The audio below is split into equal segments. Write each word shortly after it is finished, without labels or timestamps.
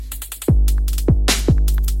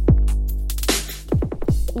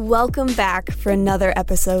Welcome back for another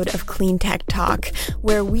episode of Clean Tech Talk,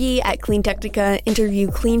 where we at Clean Technica interview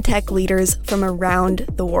clean tech leaders from around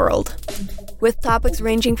the world. With topics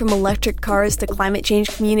ranging from electric cars to climate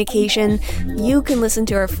change communication, you can listen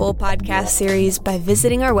to our full podcast series by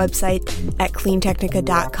visiting our website at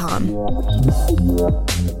cleantechnica.com.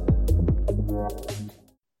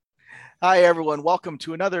 Hi, everyone. Welcome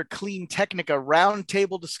to another Clean Technica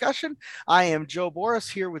roundtable discussion. I am Joe Boris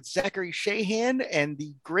here with Zachary Shahan and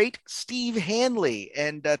the great Steve Hanley.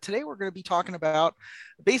 And today we're going to be talking about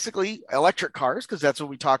basically electric cars, because that's what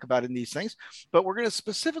we talk about in these things. But we're going to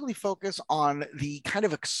specifically focus on the kind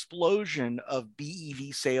of explosion of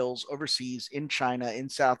BEV sales overseas in China, in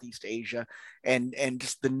Southeast Asia, and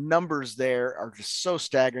just the numbers there are just so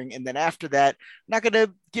staggering. And then after that, I'm not going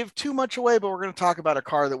to give too much away, but we're going to talk about a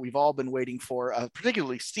car that we've all been waiting for,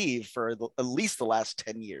 particularly Steve, for at least the last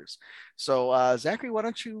 10 years. So Zachary, why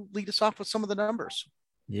don't you lead us off with some of the numbers?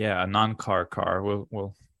 Yeah, a non-car car.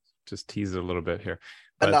 We'll just tease it a little bit here.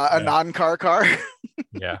 But, a non-car car.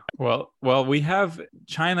 Yeah. Well, we have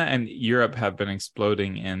China and Europe have been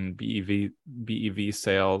exploding in BEV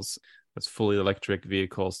sales. That's fully electric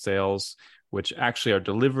vehicle sales, which actually are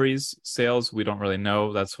deliveries sales. We don't really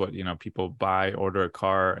know. That's what, people buy, order a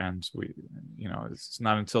car, and it's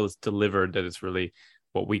not until it's delivered that it's really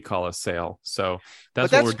what we call a sale. So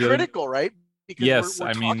that's what we're doing. Critical, right? Because yes,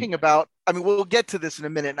 we're talking about, we'll get to this in a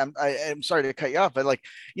minute. And I'm sorry to cut you off, but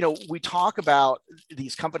we talk about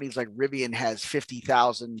these companies like Rivian has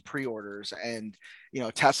 50,000 pre-orders, and,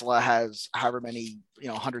 Tesla has however many,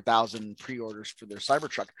 100,000 pre-orders for their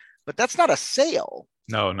Cybertruck, but that's not a sale.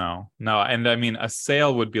 No. And a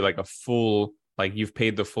sale would be like a full, like you've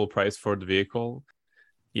paid the full price for the vehicle.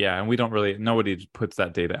 Yeah. And nobody puts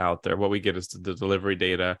that data out there. What we get is the delivery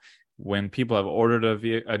data. When people have ordered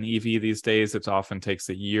an EV these days, it often takes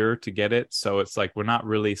a year to get it. So it's like, we're not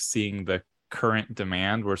really seeing the current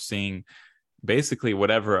demand. We're seeing basically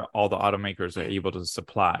whatever all the automakers are able to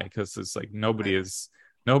supply, because it's like nobody's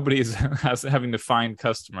having to find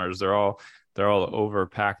customers. They're all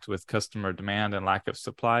overpacked with customer demand and lack of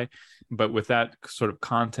supply. But with that sort of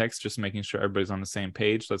context, just making sure everybody's on the same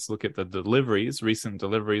page, let's look at the recent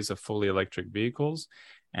deliveries of fully electric vehicles.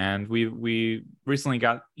 And we recently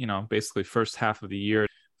got, basically first half of the year,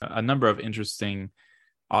 a number of interesting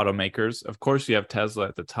automakers. Of course, you have Tesla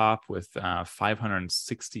at the top with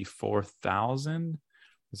 564,000.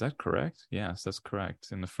 Is that correct? Yes, that's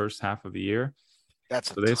correct. In the first half of the year.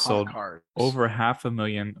 So they sold over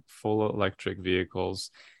 500,000 full electric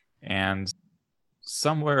vehicles, and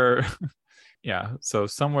somewhere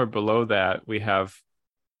below that we have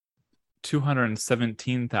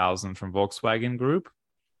 217,000 from Volkswagen Group.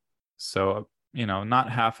 So not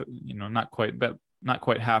quite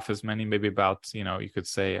half as many, maybe about you could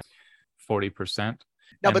say 40%.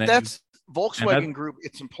 No, but that's Volkswagen Group.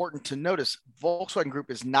 It's important to notice Volkswagen Group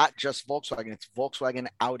is not just Volkswagen; it's Volkswagen,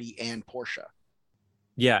 Audi, and Porsche.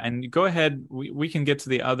 Yeah, and go ahead. We can get to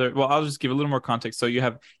the other. Well, I'll just give a little more context. So you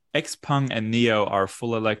have XPeng and NIO are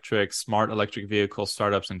full electric, smart electric vehicle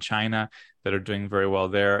startups in China that are doing very well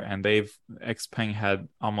there. And XPeng had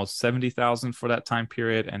almost 70,000 for that time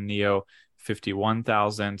period, and NIO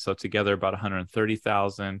 51,000. So together about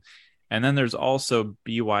 130,000. And then there's also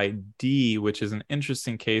BYD, which is an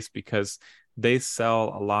interesting case because they still sell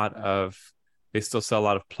a lot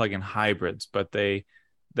of plug-in hybrids, but they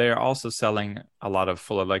are also selling a lot of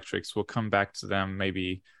full electrics. We'll come back to them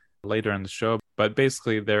maybe later in the show, but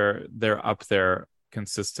basically they're up there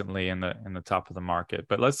consistently in the top of the market.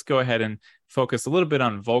 But let's go ahead and focus a little bit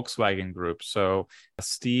on Volkswagen Group. So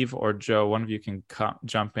Steve or Joe, one of you can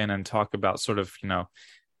jump in and talk about sort of,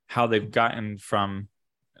 how they've gotten from,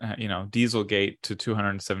 Dieselgate to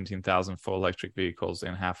 217,000 full electric vehicles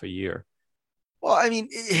in half a year. Well,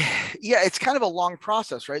 it's kind of a long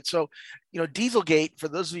process, right? So, Dieselgate, for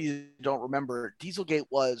those of you who don't remember, Dieselgate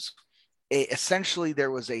was essentially there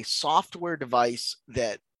was a software device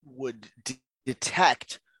that would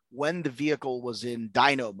detect when the vehicle was in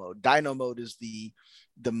dyno mode. Dyno mode is the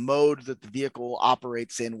mode that the vehicle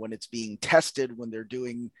operates in when it's being tested, when they're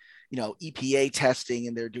doing, EPA testing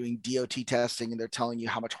and they're doing DOT testing and they're telling you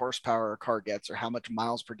how much horsepower a car gets or how much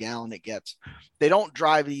miles per gallon it gets. They don't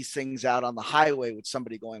drive these things out on the highway with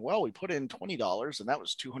somebody going, well, we put in $20 and that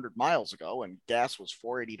was 200 miles ago and gas was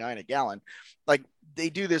 $4.89 a gallon. Like, they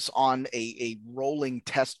do this on a rolling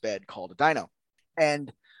test bed called a dyno.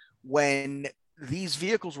 And when these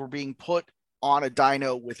vehicles were being put on a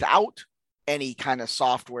dyno without any kind of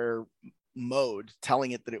software mode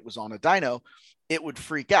telling it that it was on a dyno, it would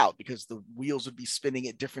freak out because the wheels would be spinning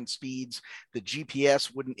at different speeds. The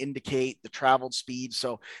GPS wouldn't indicate the traveled speed.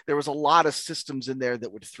 So there was a lot of systems in there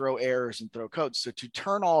that would throw errors and throw codes. So to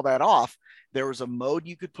turn all that off, there was a mode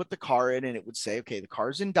you could put the car in, and it would say, okay, the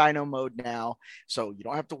car's in dyno mode now. So you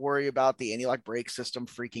don't have to worry about the anti-lock brake system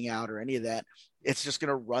freaking out or any of that. It's just going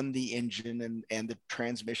to run the engine and the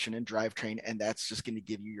transmission and drivetrain, and that's just going to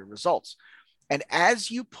give you your results. And as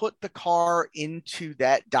you put the car into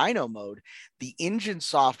that dyno mode, the engine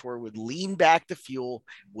software would lean back the fuel,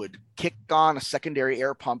 would kick on a secondary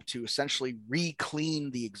air pump to essentially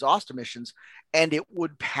re-clean the exhaust emissions, and it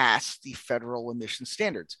would pass the federal emission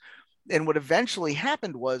standards. And what eventually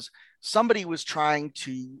happened was somebody was trying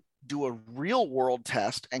to do a real world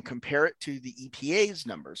test and compare it to the EPA's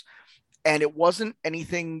numbers. And it wasn't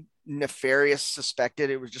anything nefarious suspected.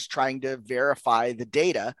 It was just trying to verify the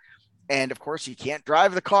data. And of course, you can't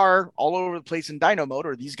drive the car all over the place in dyno mode,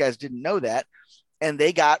 or these guys didn't know that. And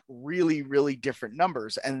they got really, really different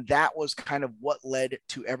numbers. And that was kind of what led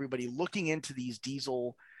to everybody looking into these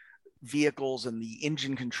diesel vehicles and the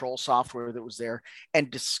engine control software that was there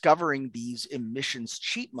and discovering these emissions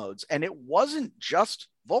cheat modes. And it wasn't just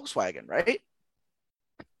Volkswagen, right?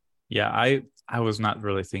 Yeah, I was not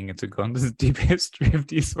really thinking to go into the deep history of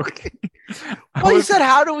Dieselgate. Well, you said,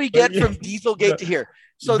 how do we get from Dieselgate to here?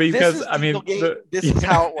 So because this is Dieselgate, this is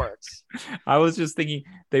how it works. I was just thinking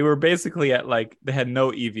they were basically at they had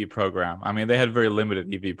no EV program. I mean, they had very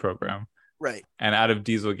limited EV program. Right. And out of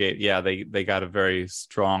Dieselgate, yeah, they got a very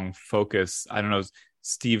strong focus. I don't know,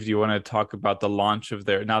 Steve, do you want to talk about the launch of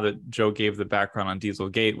now that Joe gave the background on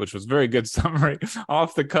Dieselgate, which was very good summary,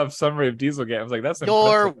 off the cuff summary of Dieselgate. I was like, that's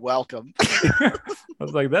You're impressive. welcome. I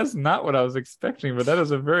was like, that's not what I was expecting, but that is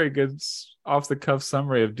a very good off the cuff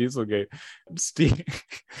summary of Dieselgate.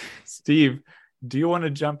 Steve, do you want to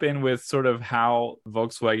jump in with sort of how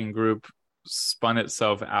Volkswagen Group spun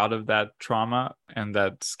itself out of that trauma and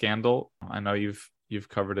that scandal? I know you've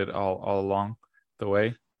covered it all along the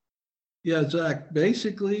way. Yeah, Zach,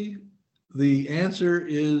 basically the answer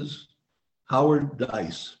is Howard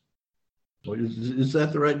Dice. Is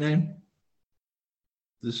that the right name?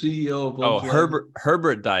 The CEO of Volkswagen?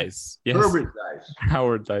 Herbert Dice. Yes. Herbert Dice.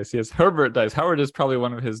 Howard Dice. Yes, Herbert Dice. Howard is probably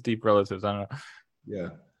one of his deep relatives. I don't know. Yeah.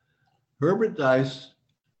 Herbert Dice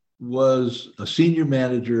was a senior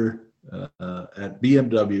manager at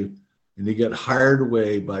BMW, and he got hired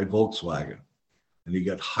away by Volkswagen. And he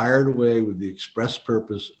got hired away with the express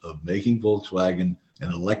purpose of making Volkswagen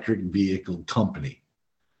an electric vehicle company.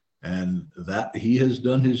 And that he has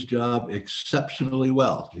done his job exceptionally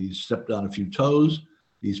well. He's stepped on a few toes.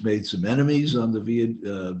 He's made some enemies on the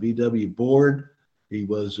VW board. He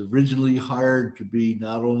was originally hired to be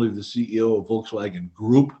not only the CEO of Volkswagen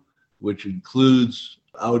Group, which includes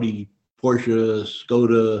Audi, Porsche,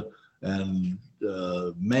 Skoda, and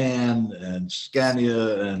MAN, and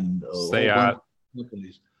Scania, and Seat.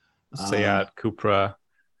 Companies. Seat, Cupra.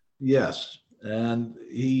 Yes, and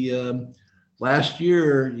he last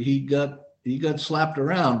year he got slapped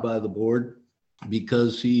around by the board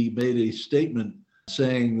because he made a statement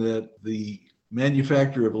saying that the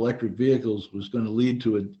manufacture of electric vehicles was going to lead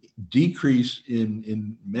to a decrease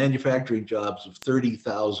in manufacturing jobs of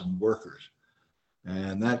 30,000 workers,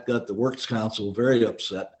 and that got the Works Council very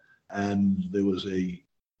upset. And there was a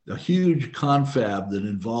huge confab that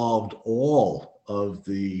involved all of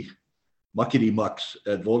the muckety mucks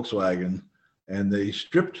at Volkswagen, and they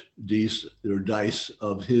stripped Dice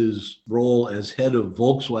of his role as head of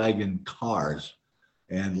Volkswagen Cars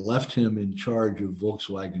and left him in charge of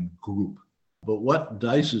Volkswagen Group. But what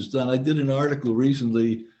Dice has done, I did an article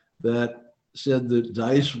recently that said that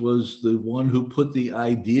Dice was the one who put the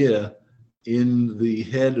idea in the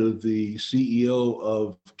head of the CEO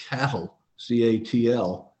of CATL,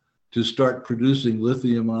 CATL, to start producing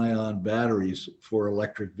lithium-ion batteries for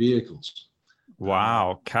electric vehicles.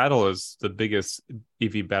 Wow. CATL is the biggest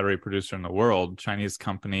EV battery producer in the world, Chinese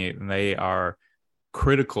company, and they are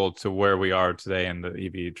critical to where we are today in the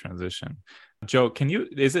EV transition. Joe,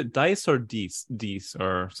 is it Dice or Dice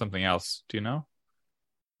or something else? Do you know?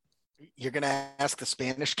 You're going to ask the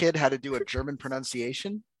Spanish kid how to do a German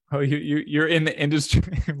pronunciation? Oh, you're in the industry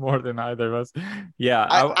more than either of us. Yeah,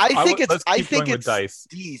 I think it's Dice.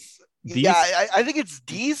 Dice. Yeah, I think it's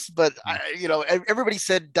Dice, but everybody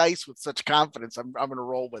said Dice with such confidence. I'm going to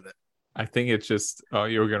roll with it. I think it's just,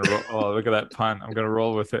 you were going to roll. Oh, look at that pun. I'm going to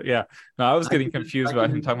roll with it. Yeah. No, I was getting confused about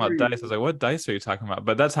him talking about dice. I was like, what dice are you talking about?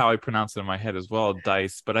 But that's how I pronounce it in my head as well,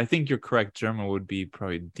 dice. But I think you're correct. German would be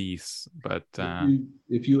probably dies. But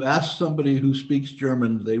if you ask somebody who speaks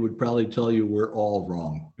German, they would probably tell you we're all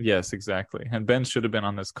wrong. Yes, exactly. And Ben should have been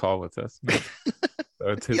on this call with us.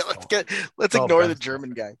 So it's his Yeah, fault. let's Oh, ignore the Ben's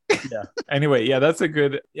German guy. yeah. Anyway, yeah, that's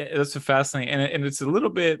a fascinating, and it's a little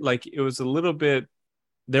bit like it was a little bit.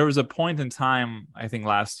 There was a point in time, I think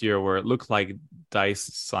last year, where it looked like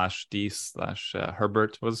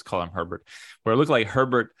Dice/D/Herbert, let's call him Herbert, where it looked like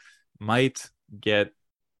Herbert might get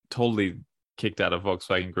totally kicked out of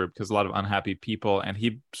Volkswagen Group because a lot of unhappy people, and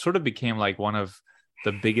he sort of became like one of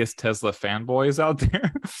the biggest Tesla fanboys out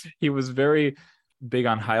there. He was very big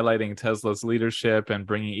on highlighting Tesla's leadership and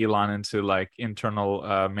bringing Elon into like internal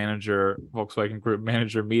Volkswagen Group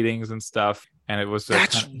manager meetings and stuff. And it was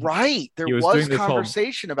That's right. There he was was doing this whole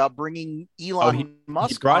conversation about bringing he Elon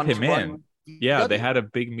Musk brought on him to run in. Yeah, they VW. had a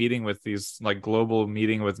big meeting with these like global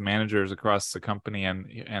meeting with managers across the company, and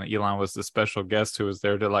Elon was the special guest who was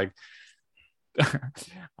there to like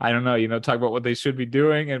I don't know, talk about what they should be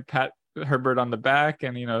doing and pat Herbert on the back,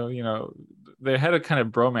 and they had a kind of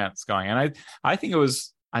bromance going, and I think it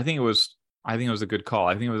was a good call.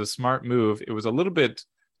 I think it was a smart move. It was a little bit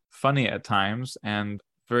funny at times and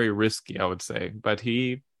very risky, I would say, but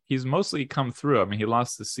he's mostly come through. I mean, he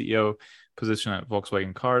lost the CEO position at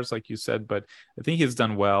Volkswagen Cars, like you said, but I think he's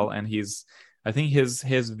done well, and I think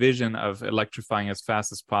his vision of electrifying as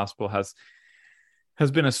fast as possible has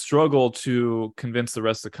been a struggle to convince the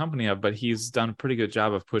rest of the company of, but he's done a pretty good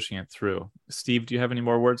job of pushing it through. Steve, do you have any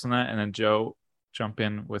more words on that? And then Joe, jump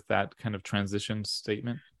in with that kind of transition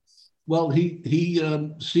statement. Well, he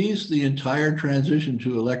sees the entire transition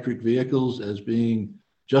to electric vehicles as being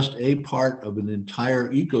just a part of an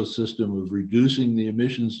entire ecosystem of reducing the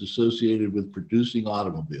emissions associated with producing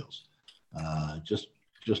automobiles.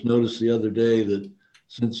 Just noticed the other day that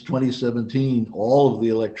since 2017, all of the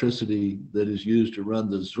electricity that is used to run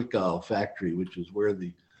the Zwickau factory, which is where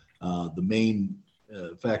the main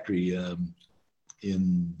factory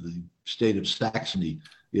in the state of Saxony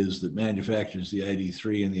is that manufactures the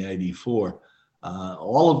ID3 and the ID4,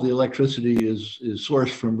 all of the electricity is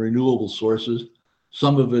sourced from renewable sources.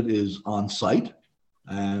 Some of it is on site,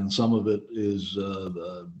 and some of it is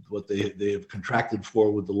what they have contracted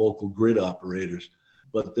for with the local grid operators.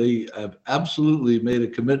 But they have absolutely made a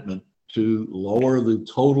commitment to lower the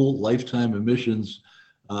total lifetime emissions,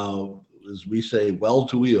 as we say, well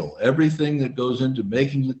to wheel. Everything that goes into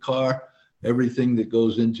making the car, everything that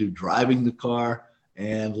goes into driving the car,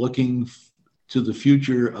 and looking to the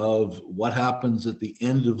future of what happens at the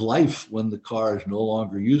end of life when the car is no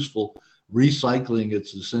longer useful, recycling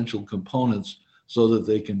its essential components so that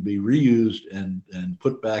they can be reused and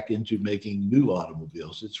put back into making new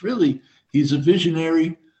automobiles. It's really, he's a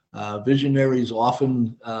visionary. Visionaries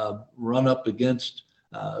often run up against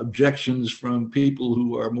objections from people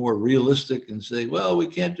who are more realistic and say, well, we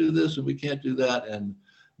can't do this and we can't do that. And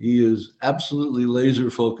he is absolutely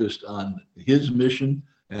laser focused on his mission,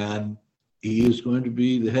 and he is going to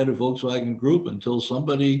be the head of Volkswagen Group until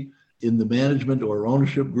somebody in the management or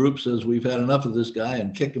ownership group says we've had enough of this guy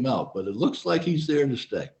and kick him out. But it looks like he's there to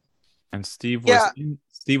stay. And Steve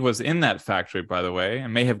was in that factory, by the way,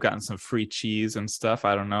 and may have gotten some free cheese and stuff.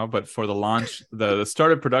 I don't know, but for the launch, the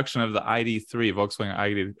start of production of the ID3,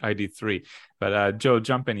 Volkswagen ID3. But Joe,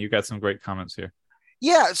 jump in. You got some great comments here.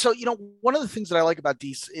 Yeah, so one of the things that I like about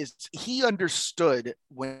Diess is he understood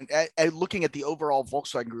when looking at the overall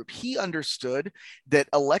Volkswagen Group, he understood that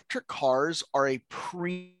electric cars are a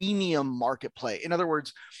premium market play. In other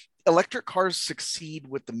words, electric cars succeed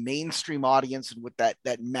with the mainstream audience and with that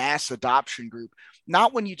mass adoption group,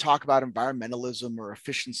 not when you talk about environmentalism or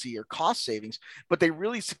efficiency or cost savings, but they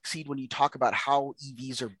really succeed when you talk about how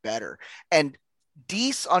EVs are better. And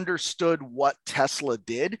Diess understood what Tesla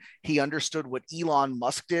did. He understood what Elon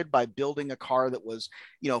Musk did by building a car that was,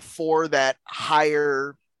 for that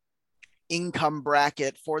higher income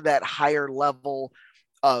bracket, for that higher level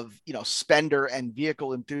of, spender and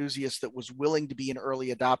vehicle enthusiast that was willing to be an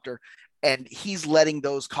early adopter. And he's letting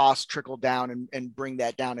those costs trickle down and bring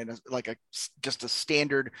that down in just a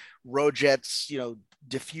standard Rojets,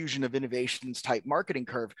 diffusion of innovations type marketing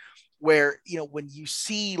curve. Where, when you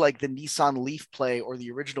see like the Nissan Leaf play or the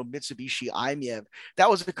original Mitsubishi i-MiEV, that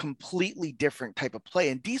was a completely different type of play.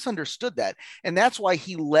 And Diess understood that. And that's why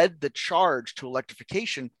he led the charge to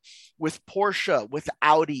electrification with Porsche, with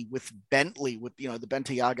Audi, with Bentley, with, the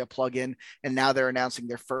Bentayga plug-in. And now they're announcing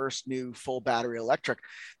their first new full battery electric.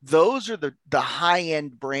 Those are the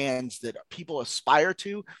high-end brands that people aspire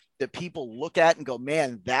to, that people look at and go,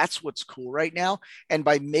 man, that's what's cool right now. And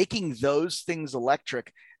by making those things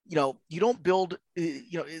electric, you don't build,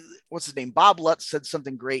 what's his name? Bob Lutz said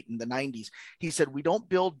something great in the 90s. He said, we don't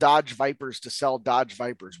build Dodge Vipers to sell Dodge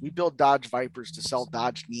Vipers. We build Dodge Vipers to sell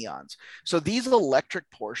Dodge Neons. So these electric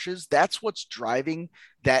Porsches, that's what's driving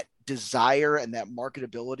that desire and that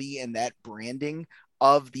marketability and that branding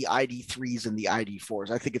of the ID3s and the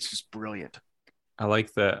ID4s. I think it's just brilliant. I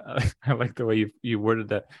like the way you worded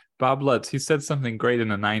that. Bob Lutz, he said something great in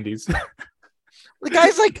the 90s. The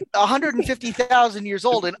guy's like 150,000 years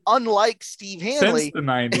old, and unlike Steve Hanley, since the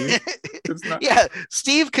 90s, yeah,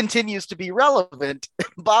 Steve continues to be relevant.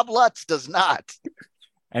 Bob Lutz does not.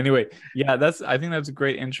 Anyway, yeah, I think that's a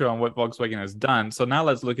great intro on what Volkswagen has done. So now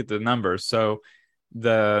let's look at the numbers. So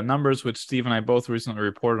the numbers which Steve and I both recently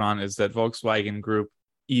reported on is that Volkswagen Group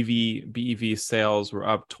BEV sales were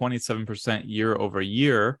up 27% year over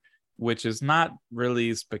year, which is not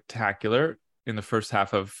really spectacular in the first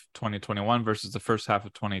half of 2021 versus the first half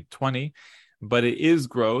of 2020, but it is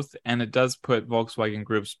growth, and it does put Volkswagen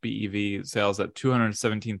Group's BEV sales at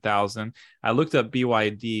 217,000. I looked up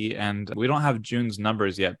BYD, and we don't have June's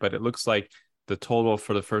numbers yet, but it looks like the total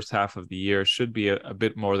for the first half of the year should be a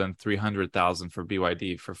bit more than 300,000 for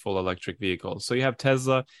BYD for full electric vehicles. So you have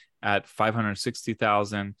Tesla at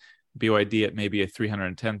 560,000, BYD at maybe a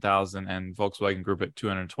 310,000, and Volkswagen Group at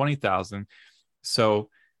 220,000. So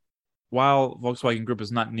while Volkswagen Group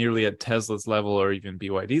is not nearly at Tesla's level or even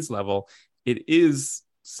BYD's level, it is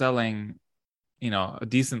selling, a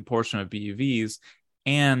decent portion of BEVs,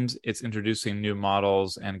 and it's introducing new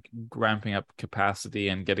models and ramping up capacity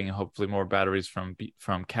and getting hopefully more batteries from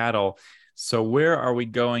CATL. So where are we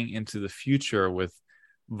going into the future with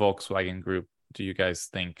Volkswagen Group, do you guys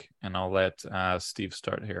think? And I'll let Steve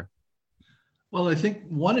start here. Well, I think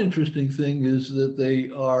one interesting thing is that they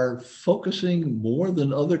are focusing more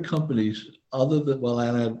than other companies,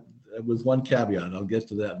 and with one caveat, I'll get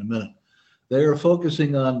to that in a minute. They are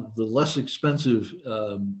focusing on the less expensive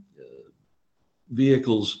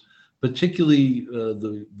vehicles, particularly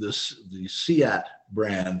the Seat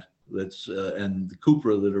brand and the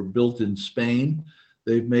Cupra that are built in Spain.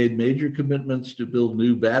 They've made major commitments to build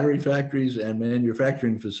new battery factories and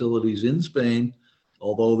manufacturing facilities in Spain.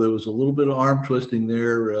 Although there was a little bit of arm twisting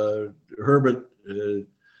there, Herbert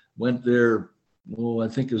went there, I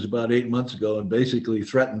think it was about 8 months ago, and basically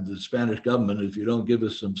threatened the Spanish government, if you don't give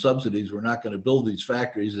us some subsidies, we're not going to build these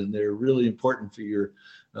factories, and they're really important for your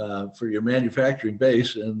manufacturing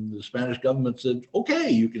base. And the Spanish government said, okay,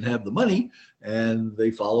 you can have the money. And they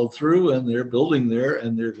followed through, and they're building there,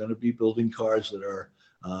 and they're going to be building cars that are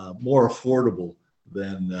more affordable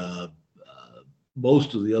than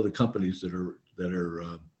most of the other companies that are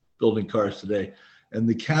building cars today. And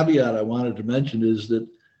the caveat I wanted to mention is that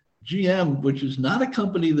GM, which is not a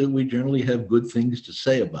company that we generally have good things to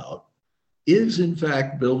say about, is in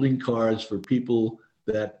fact building cars for people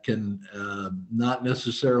that can not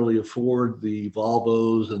necessarily afford the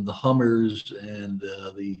Volvos and the Hummers and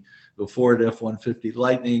the Ford F-150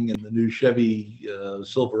 Lightning and the new Chevy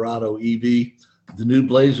Silverado EV. The new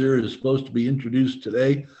Blazer is supposed to be introduced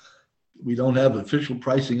today. We don't have official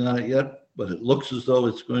pricing on it yet, but it looks as though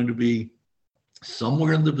it's going to be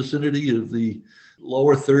somewhere in the vicinity of the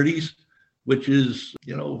lower 30s, which is,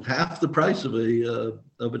 half the price of a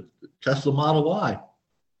Tesla Model Y.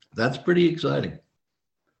 That's pretty exciting.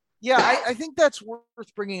 Yeah, I think that's worth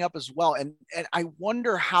bringing up as well. And I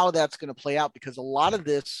wonder how that's going to play out, because a lot of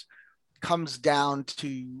this comes down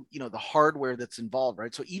to, the hardware that's involved,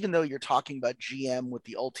 right? So even though you're talking about GM with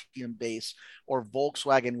the Ultium base, or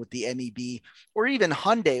Volkswagen with the MEB, or even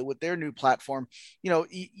Hyundai with their new platform,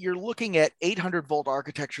 you're looking at 800 volt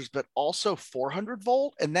architectures, but also 400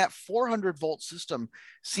 volt. And that 400 volt system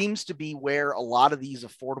seems to be where a lot of these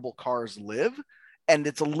affordable cars live. And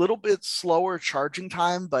it's a little bit slower charging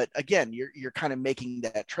time, but again, you're kind of making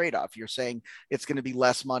that trade-off. You're saying it's going to be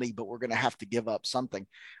less money, but we're going to have to give up something.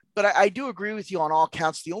 But I do agree with you on all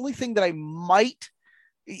counts. The only thing that I might,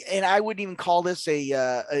 and I wouldn't even call this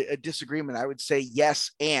a disagreement, I would say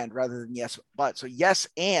yes and rather than yes but. So yes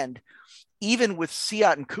and, even with Seat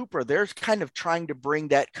and Cupra, they're kind of trying to bring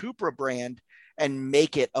that Cupra brand and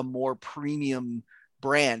make it a more premium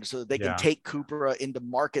brand, so that they can take Cupra into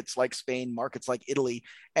markets like Spain, markets like Italy,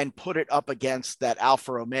 and put it up against that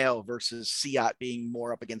Alfa Romeo versus Seat being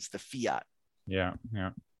more up against the Fiat. Yeah.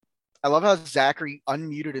 I love how Zachary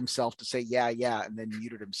unmuted himself to say yeah, and then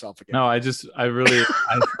muted himself again. No, I didn't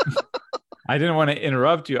want to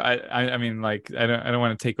interrupt you. I mean, like, I don't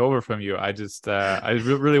want to take over from you. I just I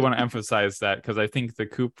really want to emphasize that, because I think the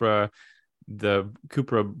Cupra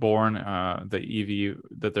Born, the EV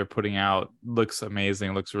that they're putting out looks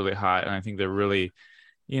amazing, looks really hot, and I think they're really,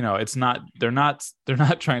 they're not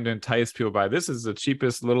trying to entice people by, this is the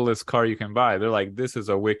cheapest, littlest car you can buy. They're like, this is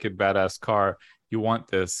a wicked badass car. You want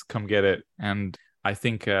this, come get it. And I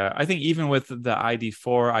think even with the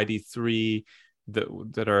ID4, ID3,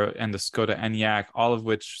 that are, and the Skoda Enyaq, all of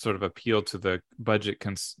which sort of appeal to the budget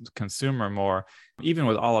consumer more. Even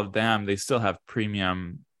with all of them, they still have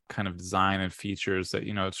premium kind of design and features that,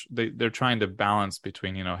 you know, they're trying to balance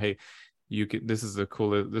between, you know, hey, this is a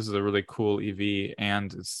really cool EV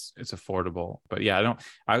and it's affordable. But yeah,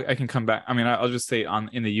 I can come back. I mean, I'll just say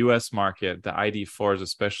in the US market, the ID4 is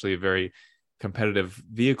especially a very competitive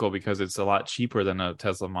vehicle because it's a lot cheaper than a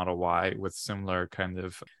Tesla Model Y with similar kind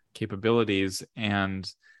of capabilities, and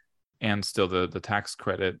still the tax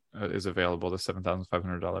credit is available, the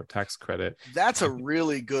 $7,500 tax credit. That's a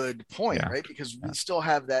really good point, right? Because we still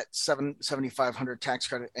have that $7,500 tax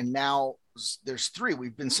credit, and now there's three.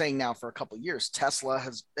 We've been saying now for a couple of years. Tesla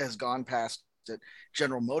has gone past it,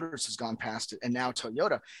 General Motors has gone past it, and now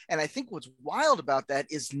Toyota. And I think what's wild about that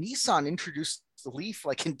is Nissan introduced the Leaf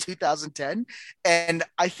like in 2010, and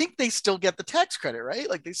I think they still get the tax credit, right?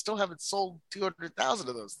 Like they still haven't sold 200,000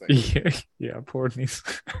 of those things. Yeah, poor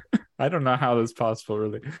Nissan. I don't know how that's possible,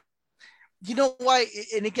 really. You know why?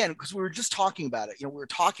 And again, because we were just talking about it. You know, we were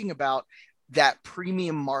talking about that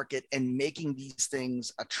premium market and making these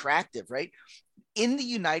things attractive, right? In the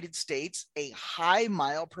United States, a high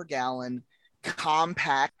mile per gallon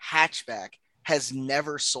compact hatchback has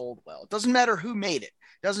never sold well. It doesn't matter who made it.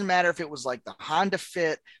 It doesn't matter if it was like the Honda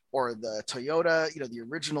Fit or the Toyota, you know, the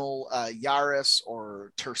original Yaris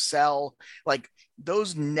or Tercel. Like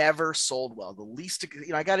those never sold well. The least, you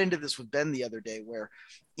know, I got into this with Ben the other day where,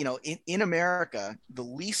 you know, in America, the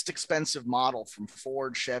least expensive model from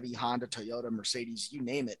Ford, Chevy, Honda, Toyota, Mercedes, you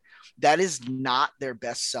name it, that is not their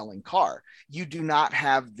best selling car. You do not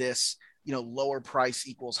have this, you know, lower price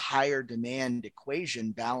equals higher demand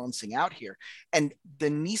equation balancing out here. And the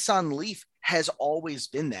Nissan Leaf has always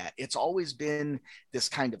been that. It's always been this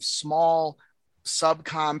kind of small,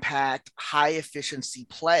 subcompact, high efficiency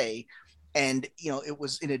play. And, you know, it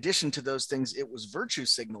was, in addition to those things, it was virtue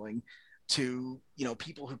signaling to, you know,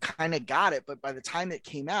 people who kind of got it. But by the time it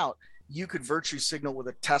came out, you could virtue signal with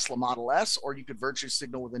a Tesla Model S, or you could virtue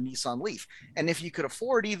signal with a Nissan Leaf. And if you could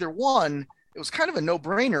afford either one, it was kind of a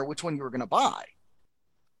no-brainer which one you were going to buy.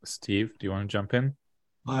 Steve, do you want to jump in?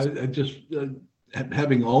 I just,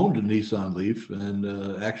 having owned a Nissan Leaf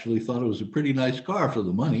and actually thought it was a pretty nice car for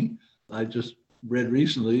the money, I just read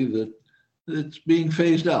recently that it's being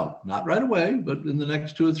phased out. Not right away, but in the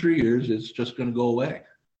next 2 or 3 years, it's just going to go away.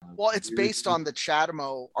 Well, it's based on the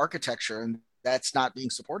CHAdeMO architecture, and that's not being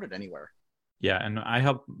supported anywhere. Yeah, and I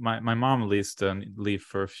helped my mom leased a Leaf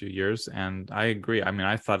for a few years, and I agree. I mean,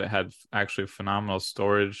 I thought it had actually phenomenal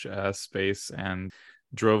storage space and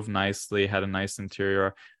drove nicely, had a nice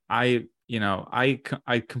interior. I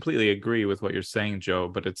completely agree with what you're saying, Joe,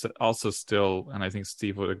 but it's also still, and I think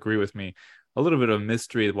Steve would agree with me, a little bit of a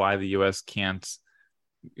mystery why the US can't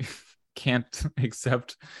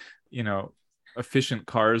accept, you know, efficient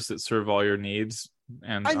cars that serve all your needs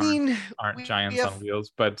and aren't giants on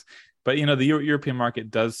wheels. But you know, the European market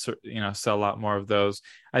does, you know, sell a lot more of those.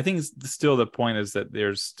 I think still the point is that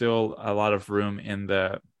there's still a lot of room in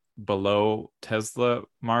the below Tesla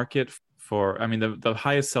market for, I mean, the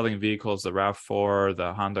highest selling vehicles, the RAV4,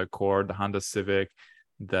 the Honda Accord, the Honda Civic,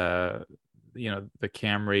 the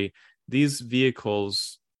Camry. These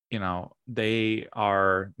vehicles, you know, they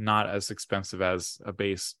are not as expensive as a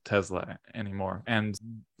base Tesla anymore. And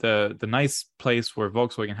the nice place where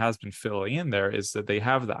Volkswagen has been filling in there is that they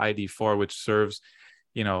have the ID4, which serves,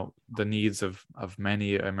 you know, the needs of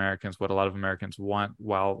many Americans, what a lot of Americans want,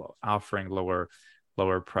 while offering lower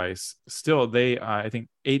price. Still, they I think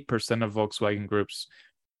 8% of Volkswagen Group's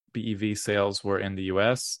BEV sales were in the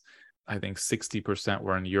US. I think 60%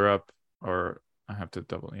 were in Europe, or I have to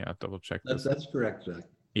double check this. That's correct, Zach.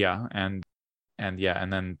 Yeah, and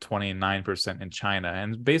then 29% in China.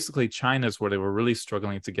 And basically China is where they were really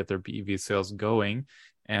struggling to get their BEV sales going,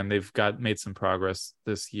 and they've made some progress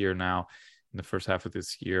this year now, in the first half of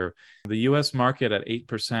this year. The US market at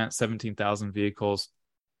 8%, 17,000 vehicles.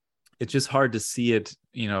 It's just hard to see it,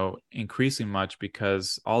 you know, increasing much,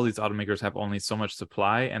 because all these automakers have only so much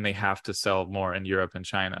supply and they have to sell more in Europe and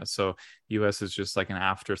China. So US is just like an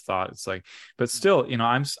afterthought. It's like, but still, you know,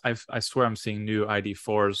 I swear I'm seeing new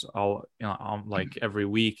ID4s all, you know, like every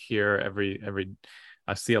week here,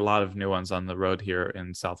 I see a lot of new ones on the road here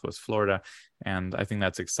in Southwest Florida. And I think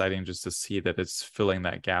that's exciting just to see that it's filling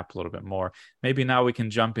that gap a little bit more. Maybe now we can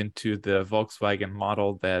jump into the Volkswagen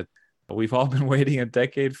model that we've all been waiting a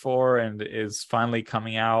decade for, and is finally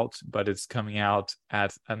coming out, but it's coming out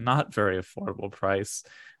at a not very affordable price.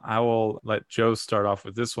 I will let Joe start off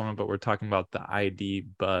with this one, but we're talking about the ID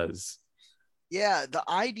Buzz. Yeah, the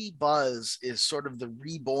ID Buzz is sort of the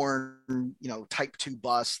reborn, you know, Type 2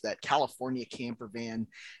 bus, that California camper van.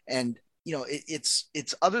 And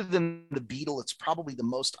it's other than the Beetle, it's probably the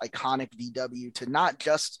most iconic VW to not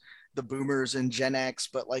just the boomers and Gen X,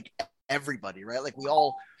 but like everybody, right? Like we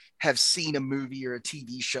all have seen a movie or a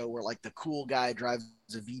TV show where like the cool guy drives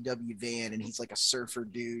a VW van and he's like a surfer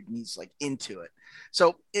dude and he's like into it.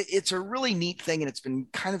 So it's a really neat thing, and it's been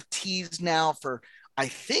kind of teased now for I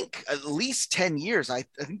think at least 10 years. I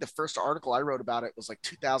think the first article I wrote about it was like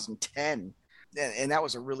 2010. And that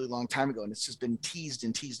was a really long time ago. And it's just been teased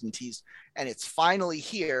and teased and teased. And it's finally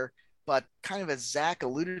here. But kind of as Zach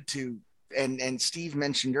alluded to, and Steve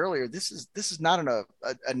mentioned earlier, this is not an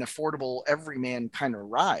affordable everyman kind of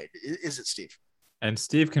ride. Is it, Steve? And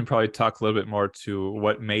Steve can probably talk a little bit more to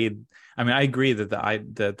what made. I mean, I agree that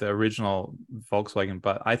the original Volkswagen,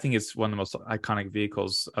 but I think it's one of the most iconic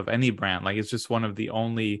vehicles of any brand. Like, it's just one of the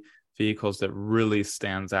only vehicles that really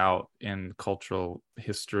stands out in cultural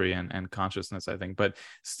history and consciousness, I think. But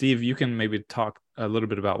Steve, you can maybe talk a little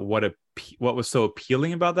bit about what was so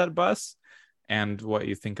appealing about that bus, and what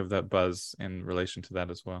you think of that buzz in relation to that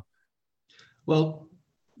as well. Well,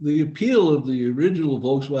 the appeal of the original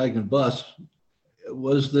Volkswagen bus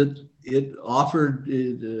was that it offered,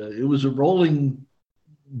 it was a rolling,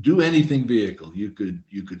 do anything vehicle. You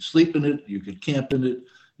could sleep in it, you could camp in it,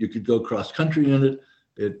 you could go cross country in it.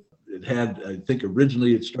 It had, I think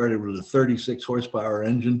originally it started with a 36 horsepower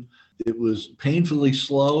engine. It was painfully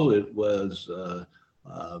slow. It was,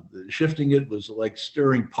 shifting it was like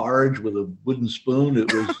stirring porridge with a wooden spoon.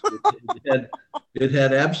 It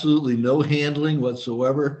had absolutely no handling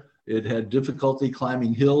whatsoever. It had difficulty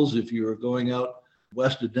climbing hills. If you were going out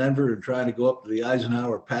west of Denver and trying to go up to the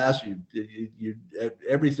Eisenhower Pass,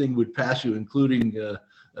 everything would pass you, including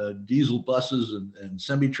diesel buses and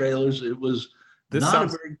semi-trailers. It was not a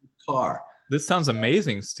very good car. This sounds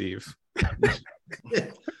amazing, Steve.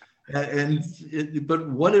 But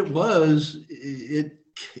what it was,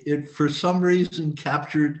 it for some reason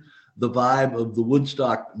captured the vibe of the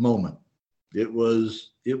Woodstock moment. It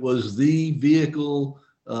was the vehicle,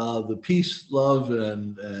 the peace, love,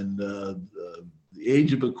 and the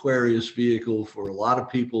age of Aquarius vehicle for a lot of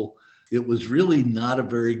people. It was really not a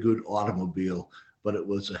very good automobile, but it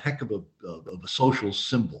was a heck of a social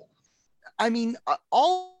symbol. I mean,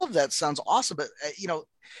 all of that sounds awesome, but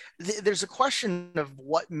there's a question of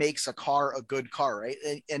what makes a car a good car, right?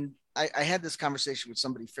 And I had this conversation with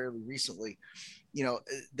somebody fairly recently.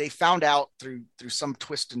 They found out through some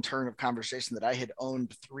twist and turn of conversation that I had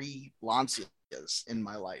owned 3 Lancias in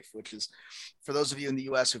my life, which is, for those of you in the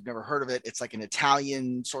US who've never heard of it, it's like an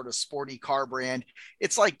Italian sort of sporty car brand.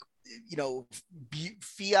 It's like,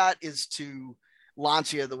 Fiat is to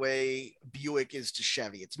Lancia the way Buick is to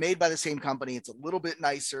Chevy. It's made by the same company. It's a little bit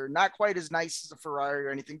nicer, not quite as nice as a Ferrari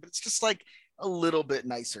or anything, but it's just like a little bit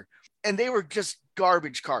nicer. And they were just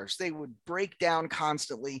garbage cars. They would break down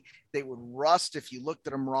constantly. They would rust if you looked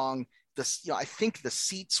at them wrong. I think the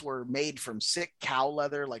seats were made from sick cow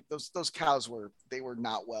leather. Like those cows were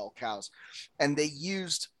not well cows. And they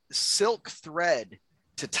used silk thread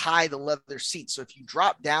to tie the leather seats. So if you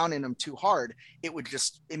drop down in them too hard, it would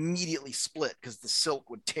just immediately split because the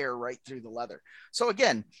silk would tear right through the leather. So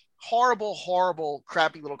again, horrible,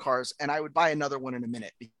 crappy little cars. And I would buy another one in a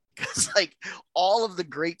minute, because like all of the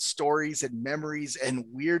great stories and memories and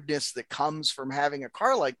weirdness that comes from having a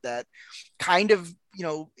car like that kind of,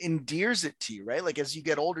 endears it to you, right? Like as you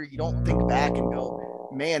get older, you don't think back and go,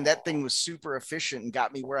 man, that thing was super efficient and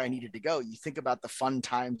got me where I needed to go. You think about the fun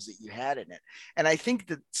times that you had in it. And I think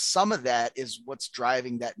that some of that is what's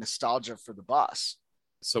driving that nostalgia for the bus.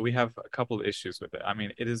 So we have a couple of issues with it. I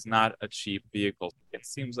mean, it is not a cheap vehicle. It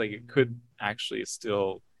seems like it could actually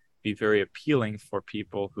still be very appealing for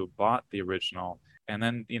people who bought the original. And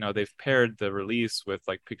then, they've paired the release with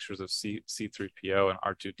like pictures of C3PO and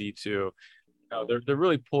R2D2. They're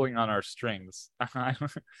really pulling on our strings.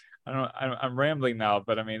 I'm rambling now,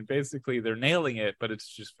 but I mean, basically they're nailing it, but it's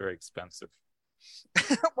just very expensive.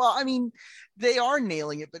 Well, I mean, they are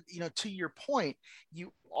nailing it, but to your point,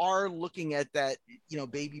 you are looking at that,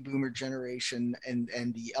 baby boomer generation and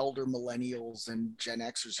the elder millennials and Gen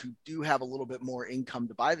Xers who do have a little bit more income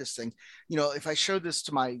to buy this thing. If I show this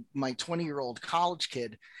to my 20-year-old college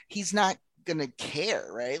kid, he's not gonna care,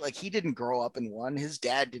 right? Like he didn't grow up in one. His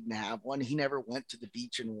dad didn't have one. He never went to the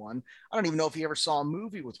beach in one. I don't even know if he ever saw a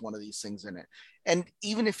movie with one of these things in it. And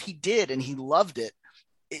even if he did and he loved it,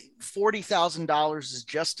 $40,000 is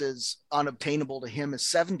just as unobtainable to him as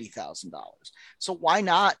 $70,000. So why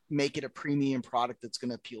not make it a premium product that's going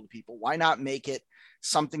to appeal to people? Why not make it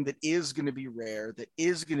something that is going to be rare, that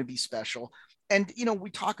is going to be special? And, we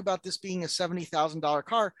talk about this being a $70,000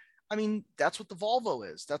 car. I mean, that's what the Volvo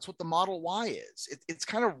is. That's what the Model Y is. It's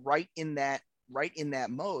kind of right in that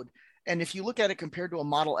mode. And if you look at it compared to a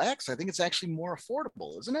Model X, I think it's actually more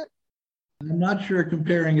affordable, isn't it? I'm not sure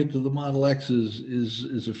comparing it to the Model X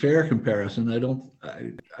is a fair comparison.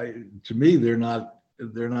 To me, they're not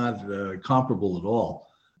comparable at all.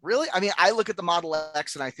 Really? I mean, I look at the Model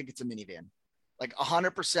X and I think it's a minivan, like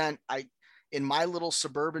 100%. In my little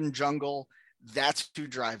suburban jungle, that's who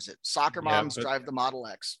drives it. Soccer moms drive the Model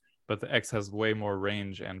X. But the X has way more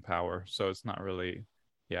range and power, so it's not really,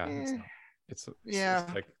 it's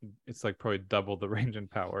like probably double the range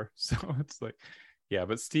and power. So it's like, yeah.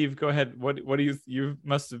 But Steve, go ahead. What do you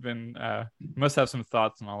must have some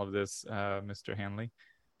thoughts on all of this, Mr. Hanley?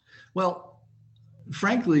 Well,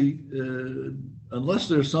 frankly, unless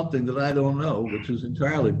there's something that I don't know, which is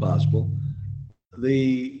entirely possible,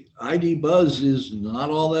 the ID Buzz is not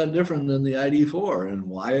all that different than the ID4, and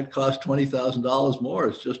why it costs $20,000 more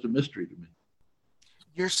is just a mystery to me.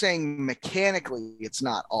 You're saying mechanically it's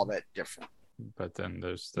not all that different, but then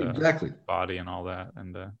there's the body and all that,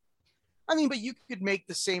 and I mean, but you could make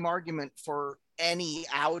the same argument for any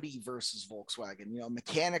Audi versus Volkswagen.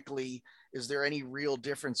 Mechanically, is there any real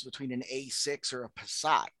difference between an A6 or a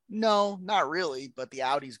Passat? No, not really, but the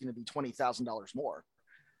Audi is going to be $20,000 more.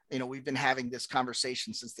 We've been having this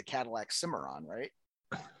conversation since the Cadillac Cimarron, right?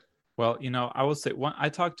 Well, I will say I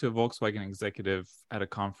talked to a Volkswagen executive at a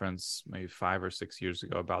conference maybe 5 or 6 years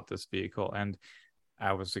ago about this vehicle. And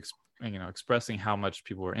I was, expressing how much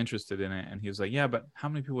people were interested in it. And he was like, yeah, but how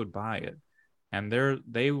many people would buy it? And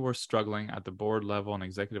they were struggling at the board level and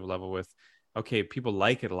executive level with, okay, people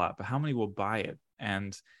like it a lot, but how many will buy it?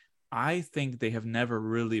 And I think they have never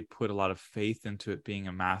really put a lot of faith into it being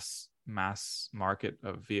a mass market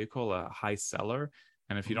of vehicle, a high seller.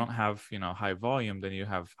 And if you don't have high volume, then you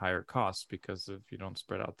have higher costs because if you don't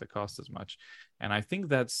spread out the cost as much. And I think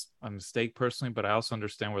that's a mistake personally, but I also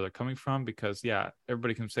understand where they're coming from because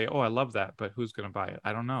everybody can say, oh, I love that, but who's going to buy it?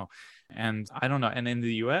 I don't know. And in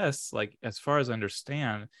the US, like as far as I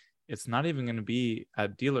understand, it's not even going to be a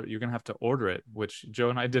dealer. You're going to have to order it, which Joe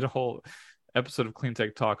and I did a whole episode of Clean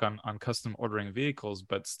Tech Talk on custom ordering vehicles,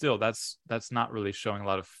 but still that's not really showing a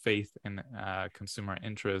lot of faith in consumer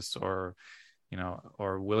interest or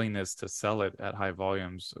willingness to sell it at high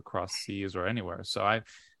volumes across seas or anywhere. So I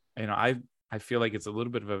feel like it's a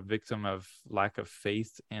little bit of a victim of lack of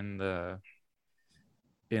faith in the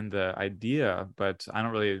idea, but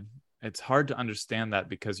it's hard to understand that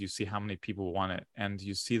because you see how many people want it and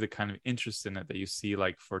you see the kind of interest in it that you see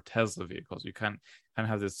like for Tesla vehicles. You kind of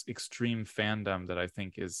have this extreme fandom that I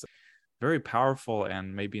think is very powerful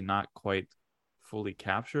and maybe not quite fully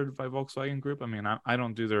captured by Volkswagen Group. I mean, I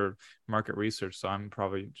don't do their market research, so I'm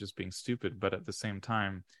probably just being stupid, but at the same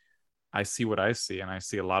time, I see what I see, and I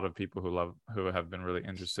see a lot of people who have been really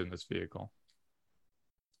interested in this vehicle.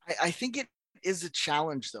 I think it is a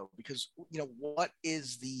challenge though, because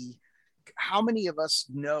how many of us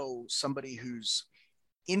know somebody who's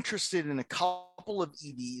interested in a couple of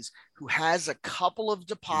EVs, who has a couple of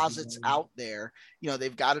deposits out there?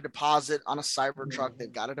 They've got a deposit on a Cybertruck,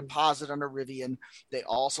 they've got a deposit on a Rivian, they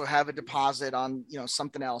also have a deposit on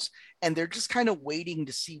something else, and they're just kind of waiting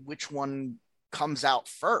to see which one comes out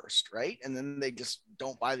first, right? And then they just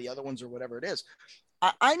don't buy the other ones or whatever it is.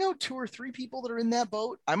 I know 2 or 3 people that are in that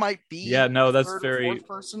boat. I might be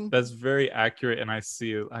that's very accurate, and I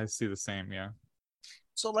see the same.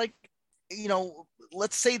 So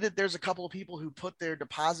let's say that there's a couple of people who put their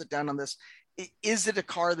deposit down on this. Is it a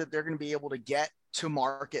car that they're going to be able to get to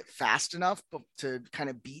market fast enough to kind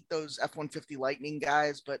of beat those F-150 Lightning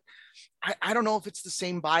guys? But I don't know if it's the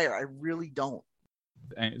same buyer. I really don't.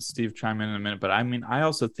 And Steve, chime in a minute, but I mean, I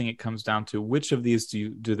also think it comes down to which of these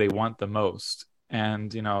do they want the most?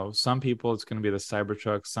 And some people it's going to be the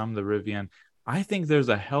Cybertruck, some the Rivian. I think there's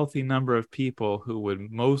a healthy number of people who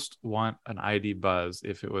would most want an ID Buzz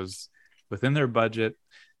if it was within their budget.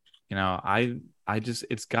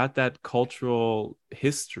 It's got that cultural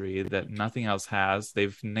history that nothing else has.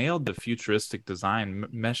 They've nailed the futuristic design,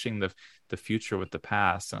 meshing the future with the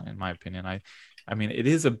past, in my opinion. I mean, it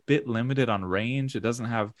is a bit limited on range. It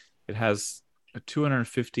has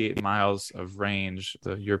 258 miles of range,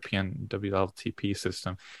 the European WLTP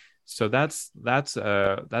system. So that's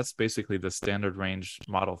basically the standard range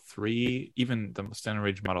Model 3. Even the standard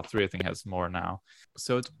range Model 3, I think, has more now.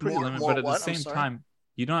 So it's pretty limited. But at the same time,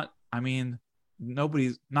 not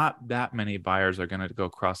that many buyers are going to go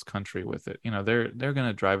cross country with it. They're going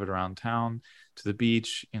to drive it around town to the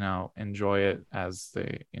beach, enjoy it as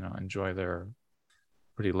they, enjoy their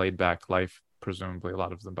pretty laid back life, presumably a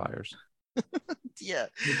lot of the buyers. Yeah.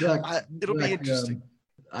 It'll be interesting.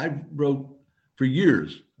 I wrote for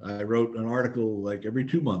years, I wrote an article like every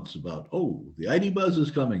 2 months about, oh, the ID Buzz is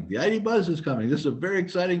coming. The ID Buzz is coming. This is a very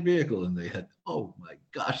exciting vehicle. And they had, oh my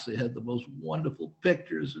gosh, they had the most wonderful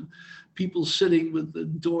pictures and people sitting with the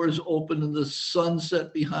doors open and the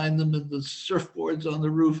sunset behind them and the surfboards on the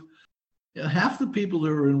roof. You know, half the people that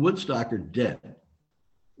were in Woodstock are dead.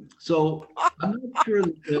 So I'm not sure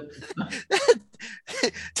that.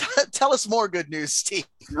 Tell us more good news, Steve.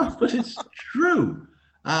 No, but it's true.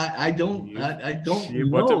 I don't know.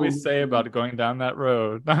 What did we say about going down that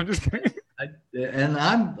road? I'm just kidding. And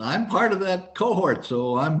I'm part of that cohort,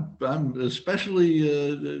 so I'm especially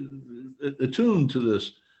attuned to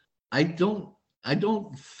this. I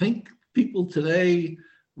don't think people today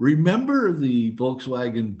remember the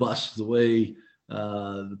Volkswagen bus the way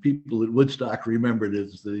the people at Woodstock remembered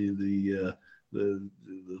it, as the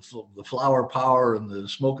flower power and the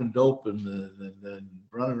smoking dope and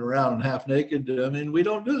running around half naked. I mean, we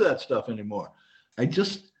don't do that stuff anymore. I've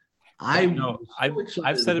said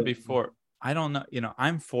it before. I don't know. You know,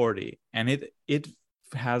 I'm 40, and it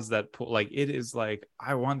has that like, it is like,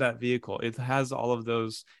 I want that vehicle. It has all of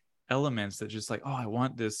those elements that just like, oh, I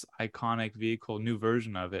want this iconic vehicle, new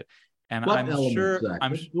version of it. And what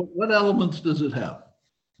elements does it have?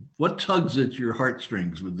 What tugs at your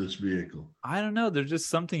heartstrings with this vehicle? I don't know. There's just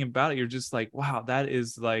something about it. You're just like, wow, that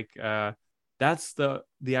is like, that's the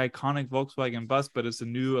iconic Volkswagen bus, but it's a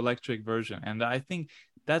new electric version. And I think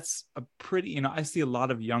that's a pretty, you know, I see a lot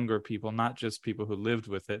of younger people, not just people who lived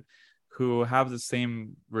with it, who have the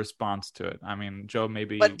same response to it. I mean, Joe,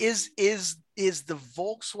 maybe. But is the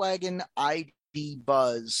Volkswagen ID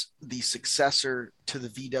Buzz the successor to the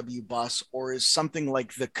VW bus, or is something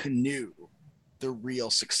like the Canoo the real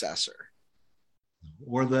successor?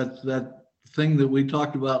 Or that thing that we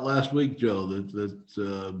talked about last week, Joe,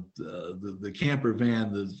 the camper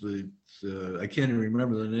van, I can't even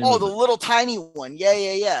remember the name. Oh, the little tiny one.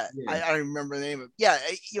 Yeah. I remember the name of it. Yeah,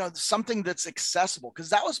 you know, something that's accessible, because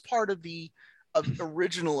that was part of the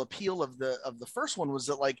original appeal of the first one, was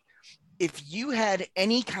that like, if you had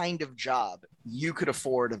any kind of job, you could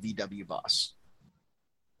afford a VW bus,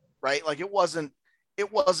 right? Like it wasn't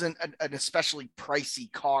an especially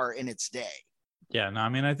pricey car in its day. Yeah, no, I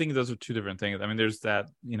mean, I think those are two different things. I mean, there's that,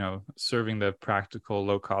 you know, serving the practical,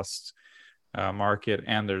 low cost market,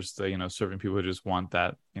 and there's the, you know, serving people who just want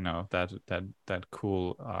that, you know, that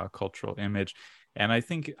cool cultural image. And I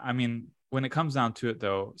think, I mean, when it comes down to it,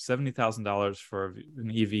 though, $70,000 for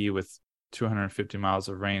an EV with 250 miles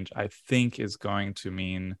of range, I think is going to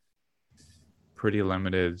mean pretty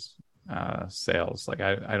limited sales. Like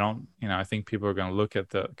I don't, you know, I think people are going to look at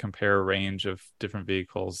the compare range of different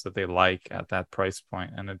vehicles that they like at that price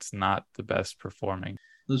point, and it's not the best performing.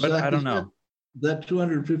 But I don't know. That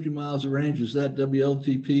 250 miles of range, is that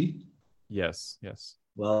WLTP? Yes.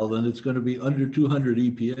 Well, then it's going to be under 200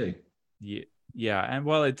 EPA. Yeah, and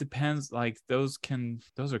well, it depends. Like those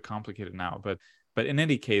are complicated now, but in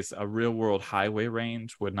any case, a real world highway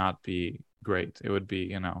range would not be great. It would be,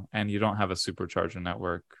 you know, and you don't have a supercharger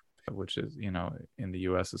network, which is, you know, in the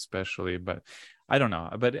US especially. But I don't know.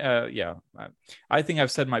 But yeah, I think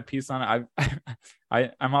I've said my piece on it.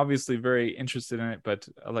 I'm obviously very interested in it, but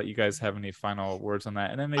I'll let you guys have any final words on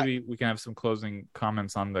that, and then maybe we can have some closing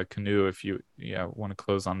comments on the Canoo if you want to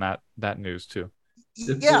close on that news too.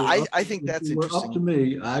 I think that's interesting. Up to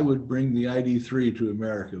me, I would bring the ID3 to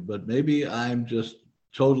America, but maybe I'm just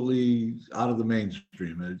totally out of the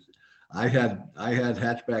mainstream. I had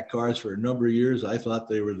hatchback cars for a number of years. I thought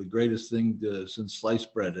they were the greatest thing since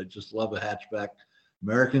sliced bread. I just love a hatchback.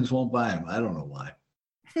 Americans won't buy them. I don't know why.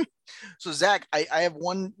 So Zach, I have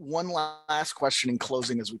one last question in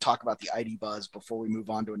closing as we talk about the ID Buzz before we move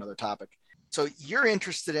on to another topic. So you're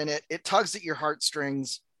interested in it. It tugs at your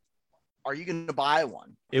heartstrings. Are you going to buy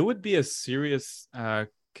one? It would be a serious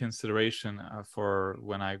consideration for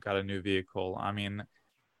when I got a new vehicle. I mean,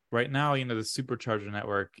 right now, you know, the supercharger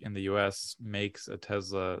network in the US makes a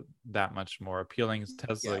Tesla that much more appealing.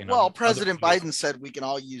 Tesla, you know. Well, President Biden said we can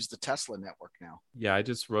all use the Tesla network now. Yeah, I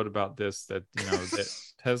just wrote about this, that, you know, that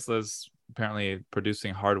Tesla's apparently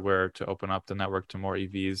producing hardware to open up the network to more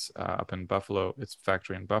EVs up in Buffalo. It's a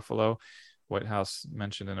factory in Buffalo. White House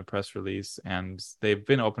mentioned in a press release, and they've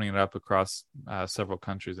been opening it up across several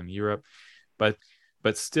countries in Europe. But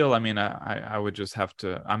still, I mean, I would just have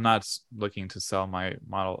to. I'm not looking to sell my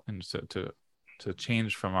model and to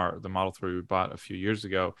change from the Model 3 we bought a few years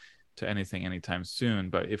ago to anything anytime soon.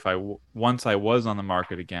 But if once I was on the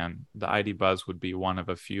market again, the ID Buzz would be one of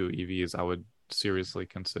a few EVs I would seriously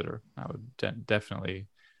consider. I would definitely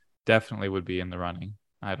would be in the running.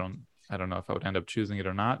 I don't know if I would end up choosing it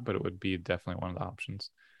or not, but it would be definitely one of the options.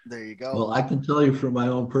 There you go. Well, I can tell you from my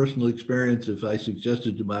own personal experience, if I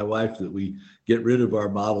suggested to my wife that we get rid of our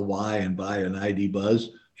Model Y and buy an ID Buzz,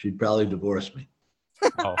 she'd probably divorce me.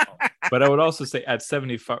 Oh, but I would also say at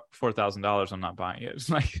 $74,000, I'm not buying it. It's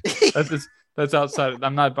like that's outside.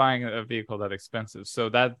 I'm not buying a vehicle that expensive. So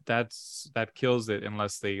that kills it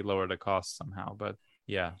unless they lower the cost somehow. But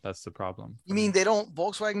yeah, that's the problem. You mean they don't?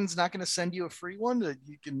 Volkswagen's not going to send you a free one that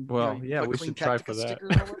you can? Well, we should try for that.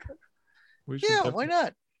 Yeah, why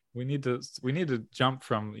not? We need to jump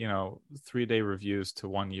from 3-day reviews to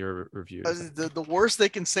 1-year reviews. The worst they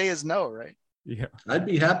can say is no, right? Yeah, I'd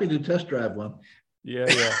be happy to test drive one. Yeah.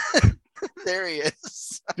 There he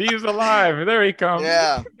is. He's alive. There he comes.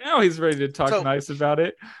 Yeah. Now he's ready to talk nice about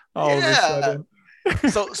it. All of a sudden.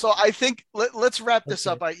 So I think let's wrap this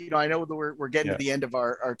up. I know that we're getting to the end of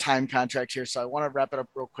our time contract here, so I want to wrap it up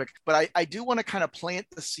real quick. But I do want to kind of plant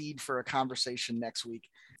the seed for a conversation next week.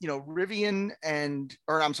 Rivian and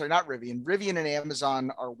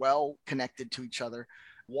Amazon are well connected to each other.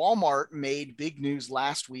 Walmart made big news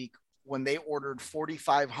last week when they ordered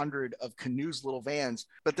 4,500 of Canoo's little vans,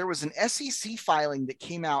 but there was an SEC filing that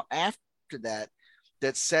came out after that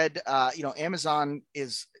said, Amazon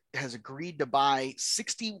has agreed to buy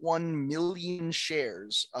 61 million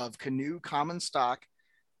shares of Canoo common stock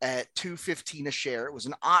at $2.15 a share. It was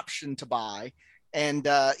an option to buy. And,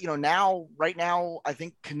 right now, I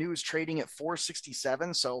think Canoo is trading at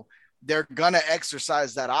 $4.67. So they're going to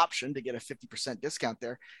exercise that option to get a 50% discount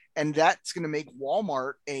there. And that's going to make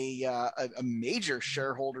Walmart a major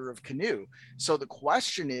shareholder of Canoo. So the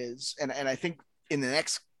question is, and I think in the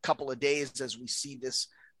next couple of days, as we see this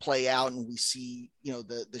play out and we see,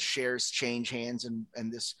 the shares change hands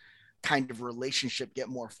and this kind of relationship get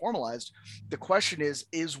more formalized, the question is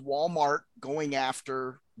Walmart going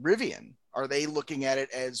after Rivian? Are they looking at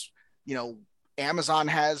it as, Amazon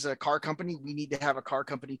has a car company, we need to have a car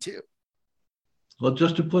company too? Well,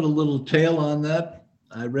 just to put a little tail on that,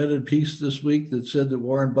 I read a piece this week that said that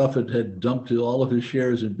Warren Buffett had dumped all of his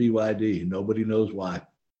shares in BYD. Nobody knows why.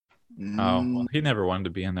 Oh, well, he never wanted to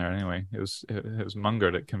be in there anyway. It was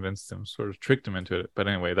Munger that convinced him, sort of tricked him into it. But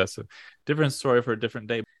anyway, that's a different story for a different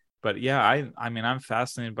day. But yeah, I mean, I'm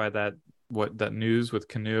fascinated by that news with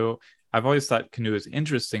Canoo. I've always thought Canoo is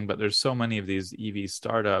interesting, but there's so many of these EV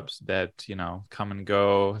startups that, come and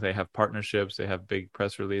go. They have partnerships, they have big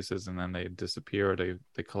press releases, and then they disappear or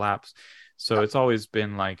they collapse. So it's always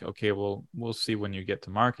been like, okay, well, we'll see when you get to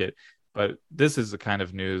market. But this is the kind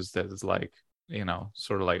of news that is like,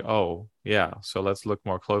 sort of like, oh, yeah, so let's look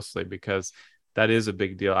more closely, because that is a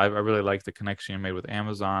big deal. I really like the connection you made with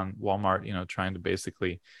Amazon, Walmart, trying to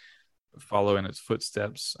basically follow in its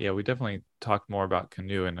footsteps. Yeah, we definitely talk more about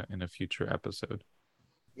Canoo in a future episode.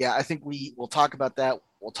 Yeah, I think we will talk about that.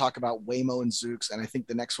 We'll talk about Waymo and Zoox, and I think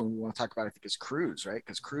the next one we want to talk about, I think, is Cruise, right?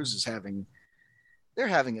 Because Cruise is having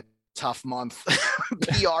a tough month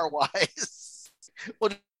PR wise.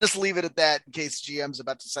 We'll just leave it at that in case GM's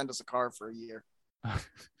about to send us a car for a year.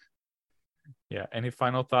 Yeah. Any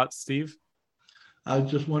final thoughts, Steve? I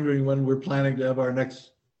was just wondering when we're planning to have our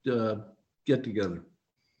next get together.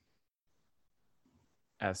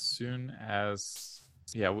 As soon as,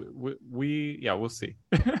 we'll see.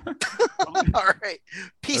 All right.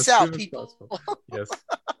 Peace out, people. Yes.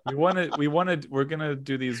 We're going to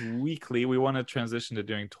do these weekly. We want to transition to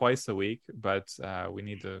doing twice a week, but we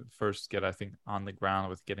need to first get, I think, on the ground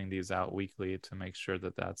with getting these out weekly to make sure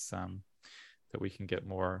that that's, that we can get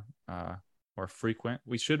more frequent.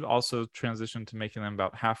 We should also transition to making them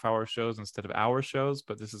about half-hour shows instead of hour shows,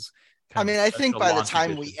 but this is I think by the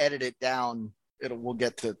time we edit it down, we'll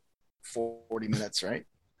get to 40 minutes, right?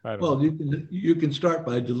 Well, you can start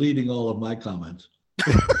by deleting all of my comments.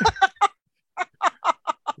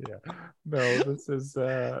 Yeah. No, this is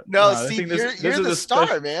Steve, you're the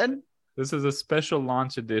star, man. This is a special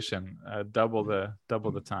launch edition. Double the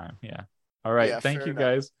time. Yeah. All right. Yeah, thank you,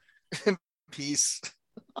 guys. Peace.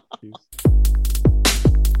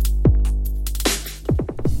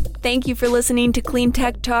 Thank you for listening to Clean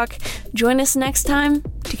Tech Talk. Join us next time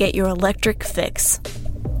to get your electric fix.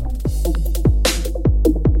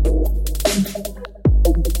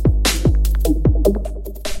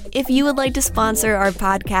 If you would like to sponsor our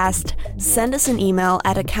podcast, send us an email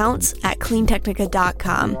at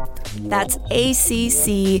accounts@cleantechnica.com. That's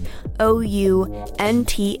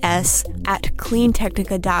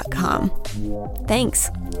ACCOUNTS@cleantechnica.com.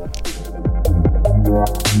 Thanks.